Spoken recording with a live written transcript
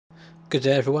Good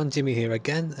day everyone, Jimmy here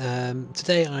again.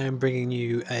 Today I am bringing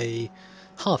you a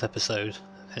half episode,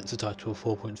 hence the title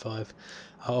 4.5,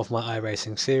 of my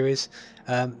iRacing series.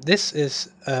 This is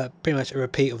pretty much a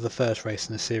repeat of the first race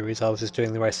in the series. I was just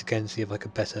doing the race again to see if I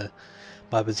could better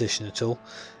my position at all.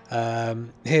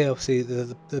 Here obviously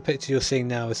the picture you're seeing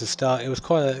now is the start. It was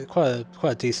quite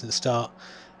a decent start.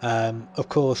 Of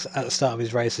course, at the start of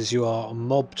his races you are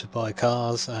mobbed by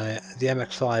cars. The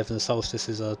MX-5 and the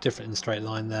Solstices are different in the straight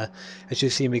line there. As you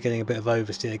see me getting a bit of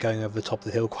oversteer going over the top of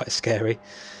the hill, quite scary.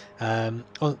 When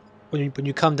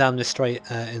you come down this straight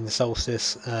in the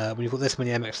Solstice, when you've got this many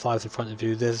MX-5s in front of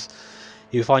you,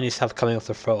 you find yourself coming off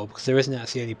the throttle because there isn't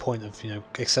actually any point of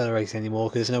accelerating anymore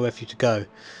because there's nowhere for you to go.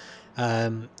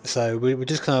 So we're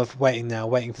just kind of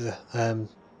waiting for the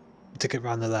to get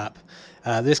around the lap.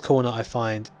 This corner I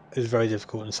find is very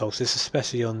difficult in Solstice,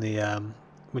 especially on the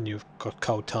when you've got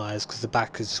cold tyres, because the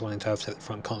back is just wanting to overtake the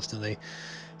front constantly.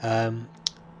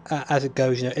 As it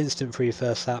goes, instant free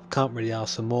first lap, can't really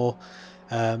ask for more.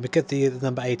 We get the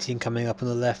number 18 coming up on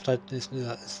the left. I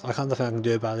can't nothing I can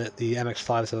do about it. The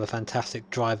MX-5s have a fantastic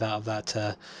drive out of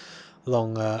that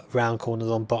long round corner,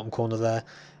 long bottom corner there.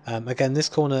 Again, this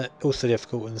corner also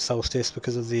difficult in the Solstice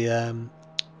because of the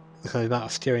kind of amount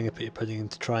of steering you're putting in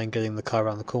to try and getting the car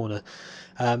around the corner.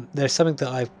 There's something that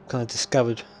I've kind of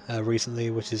discovered recently,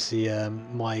 which is the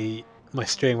my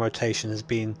steering rotation has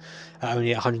been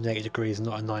only at 180 degrees and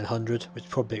not at 900, which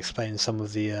probably explains some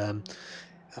of the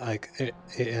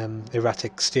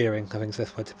erratic steering, I think is the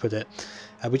best way to put it.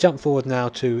 We jump forward now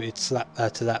to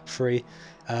lap 3.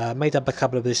 Made up a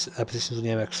couple of positions on the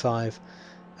MX-5s,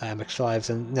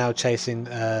 and now chasing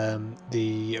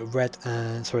the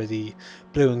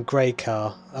blue and grey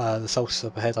car, the Solstice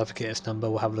up ahead. I forget its number,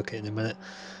 we'll have a look at it in a minute.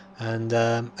 And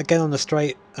again on the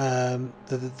straight,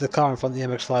 the car in front of the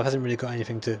MX-5 hasn't really got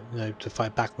anything to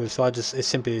fight back with, so it's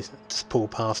simply just pull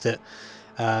past it.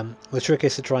 The trick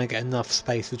is to try and get enough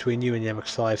space between you and the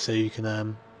MX-5 so you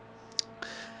can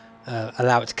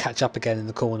allow it to catch up again in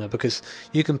the corner, because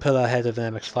you can pull ahead of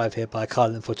an MX-5 here by a car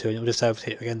length or two and it will just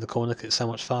overtake again in the corner because it's so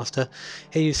much faster.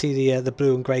 Here you see the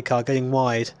blue and grey car getting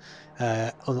wide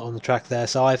on the track there,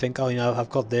 so I think, I've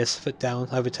got this, foot down,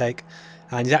 overtake,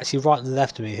 and he's actually right on the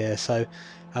left of me here, so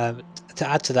to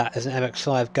add to that, there's an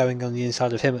MX-5 going on the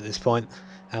inside of him at this point,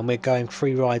 and we're going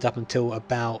free ride up until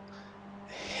about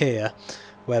here,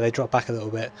 where they drop back a little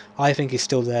bit. I think he's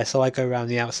still there, so I go around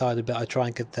the outside a bit. I try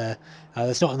and get there.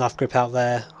 There's not enough grip out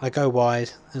there. I go wide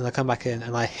and I come back in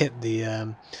and I hit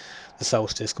the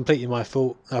Solstice. Completely my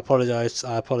fault. I apologise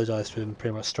to him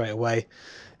pretty much straight away.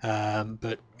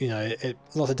 But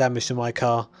lots of damage to my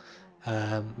car,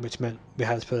 which meant we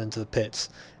had to put it into the pits.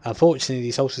 Unfortunately,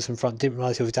 the Solstice in front didn't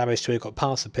realise he was damaged till he got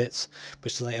past the pits,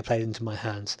 which later played into my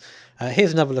hands.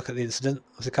 Here's another look at the incident.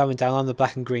 So coming down on the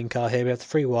black and green car here, we have the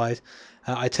 3 wide.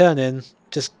 I turn in,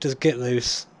 just get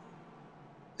loose.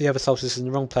 The other Solstice is in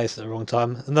the wrong place at the wrong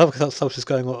time. Another Solstice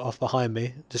going off behind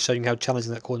me, just showing how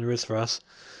challenging that corner is for us.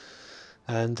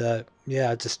 And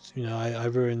yeah, I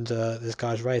ruined this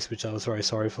guy's race, which I was very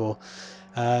sorry for.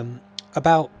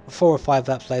 About 4 or 5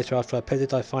 laps later, after I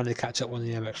pitted, I finally catch up one of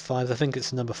the MX-5s. I think it's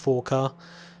the number 4 car.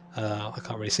 I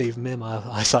can't really see from here, my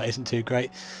eyesight isn't too great.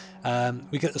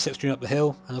 We get the slipstream up the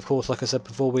hill, and of course, like I said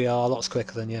before, we are lots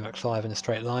quicker than the MX-5 in a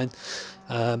straight line.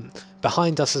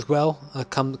 Behind us as well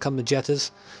come the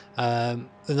Jettas. The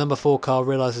number 4 car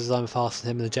realises I'm faster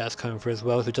than him, and the Jettas coming through as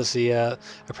well, so does the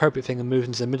appropriate thing and moves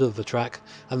into the middle of the track,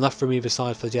 enough from either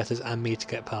side for the Jettas and me to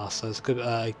get past. So it's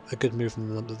a good move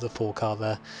from the 4 car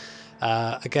there.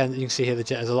 Again, you can see here the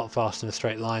Jettas are a lot faster in a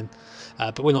straight line,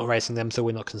 but we're not racing them, so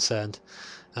we're not concerned.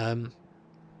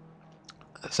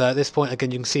 So at this point, again,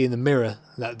 you can see in the mirror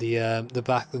that the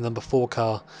number 4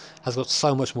 car has got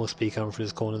so much more speed coming through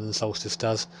this corner than the Solstice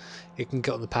does. It can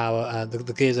get on the power, and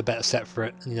the gears are better set for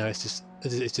it.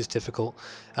 It's just difficult.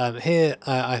 Here,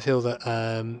 I feel that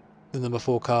the number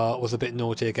 4 car was a bit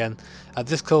naughty again.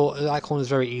 That corner is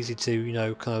very easy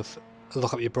to kind of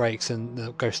lock up your brakes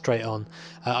and go straight on.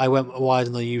 I went wider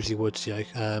than I usually would, to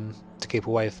keep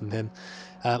away from him.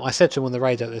 I said to him on the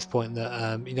radio at this point that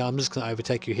I'm just going to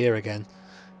overtake you here again.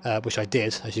 Which I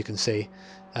did, as you can see.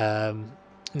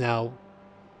 Now,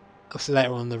 obviously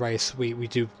later on in the race, we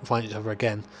do find each other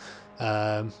again,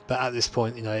 but at this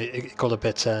point, it got a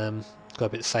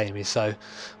bit samey. So,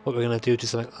 what we're going to do,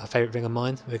 just a favourite thing of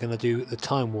mine, we're going to do the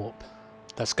time warp.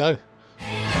 Let's go.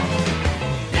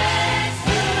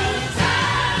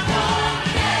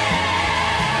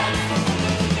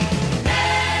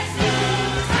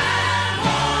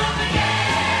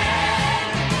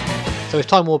 So we've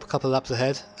time warp a couple of laps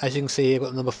ahead. As you can see, I've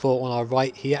got the number 4 on our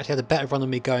right. He actually had a better run on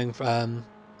me going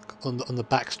on the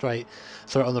back straight,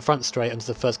 sorry, on the front straight onto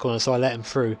the first corner, so I let him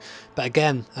through. But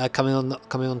again, coming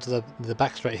onto the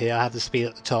back straight here, I have the speed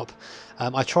at the top.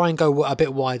 I try and go a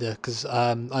bit wider because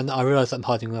I realise that I'm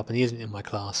hiding him up and he isn't in my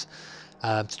class,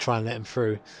 to try and let him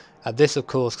through. This of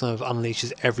course kind of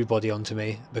unleashes everybody onto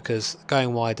me, because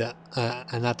going wider,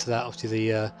 and add to that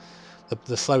obviously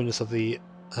the slowness of the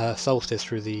Solstice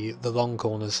through the long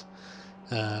corners,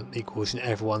 equals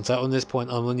everyone. So on this point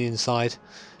I'm on the inside.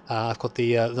 I've got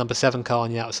the number 7 car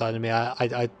on the outside of me. I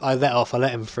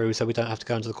let him through so we don't have to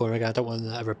go into the corner again. I don't want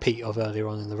a repeat of earlier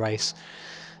on in the race.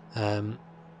 And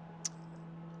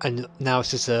now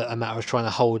it's just a matter of trying to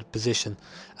hold position.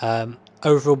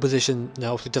 Overall position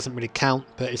now obviously doesn't really count,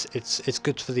 but it's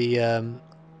good for the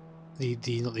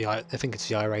not the I think it's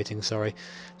the iRating, sorry.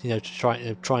 To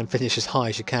try and finish as high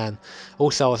as you can.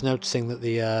 Also, I was noticing that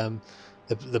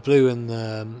the blue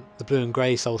and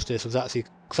grey Solstice was actually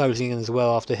closing in as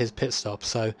well after his pit stop.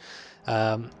 So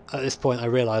at this point, I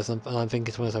realised, and I'm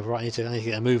thinking to myself, right, I need to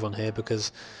get a move on here,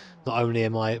 because not only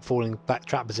am I falling back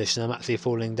trap position, I'm actually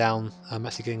falling down. I'm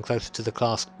actually getting closer to the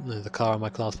class, the car in my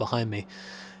class behind me.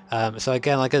 So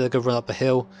again, I get a good run up the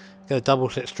hill, get a double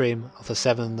slipstream off the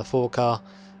 7 and the 4 car,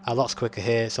 a lot quicker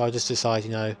here. So I just decide,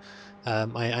 I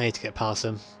need to get past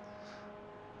them.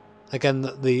 Again,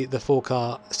 the 4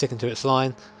 car sticking to its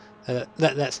line,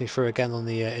 lets me through again on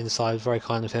the inside. Very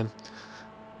kind of him.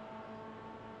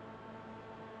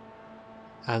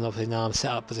 And obviously now I'm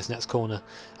set up for this next corner.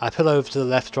 I pull over to the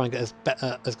left to try and get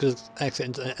as good entry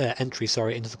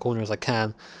into the corner as I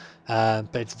can.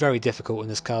 But it's very difficult in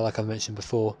this car, like I mentioned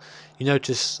before. You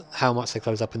notice how much they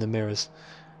close up in the mirrors.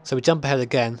 So we jump ahead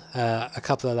again a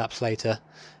couple of laps later.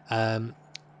 I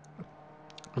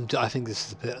think this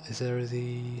is a bit. Is there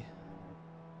the?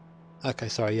 Okay,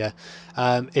 sorry, yeah.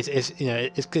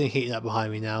 It's getting heated up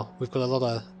behind me now. We've got a lot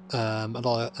of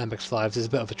MX-5s. There's a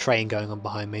bit of a train going on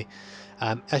behind me.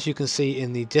 As you can see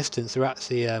in the distance, we're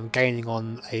actually gaining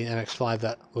on an MX-5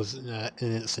 that was in an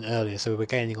instant earlier, so we're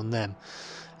gaining on them.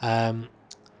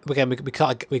 Again, we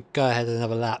go ahead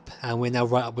another lap, and we're now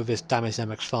right up with this damaged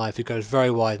MX-5 who goes very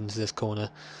wide into this corner.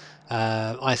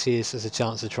 I see this as a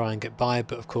chance to try and get by,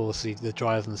 but of course the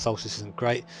drive on the Solstice isn't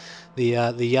great. The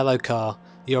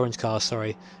orange car,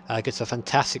 sorry, gets a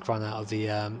fantastic run out of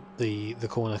the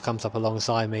corner, comes up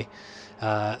alongside me,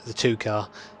 the 2 car.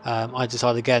 I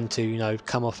decided again to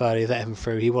come off early, let him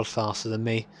through. He was faster than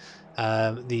me.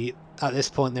 At this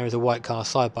point there is a white car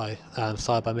side by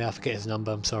me. I forget his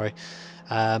number, I'm sorry.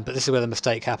 But this is where the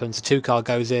mistake happens. The 2 car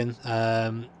goes in.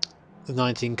 The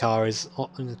 19 car is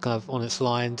kind of on its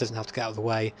line, doesn't have to get out of the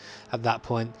way at that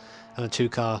point, and the 2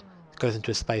 car goes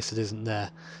into a space that isn't there.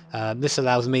 This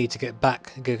allows me to get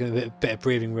back and give a bit of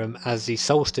breathing room, as the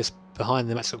Solstice behind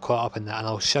them actually got caught up in that, and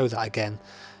I'll show that again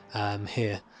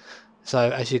here.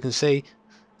 So as you can see,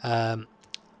 the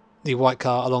white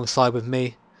car alongside with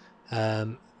me,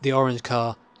 the orange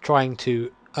car trying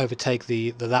to overtake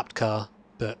the lapped car,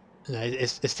 but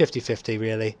it's 50-50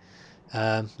 really.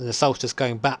 And the Solstice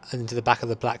going back into the back of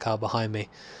the black car behind me,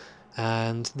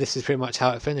 and this is pretty much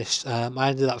how it finished. I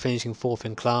ended up finishing 4th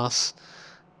in class,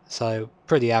 so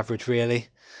pretty average really.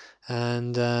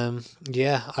 And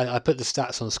yeah, I put the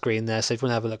stats on screen there, so if you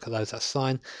want to have a look at those, that's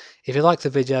fine. If you like the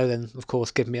video, then of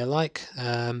course give me a like.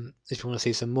 If you want to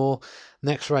see some more,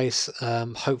 next race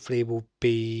hopefully will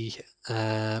be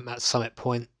at Summit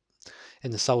Point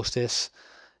in the Solstice,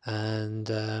 and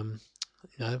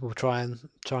we'll try and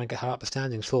get her up the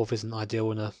standings. 4th isn't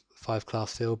ideal in a 5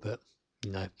 class field, but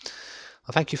well,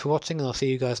 thank you for watching, and I'll see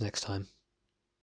you guys next time.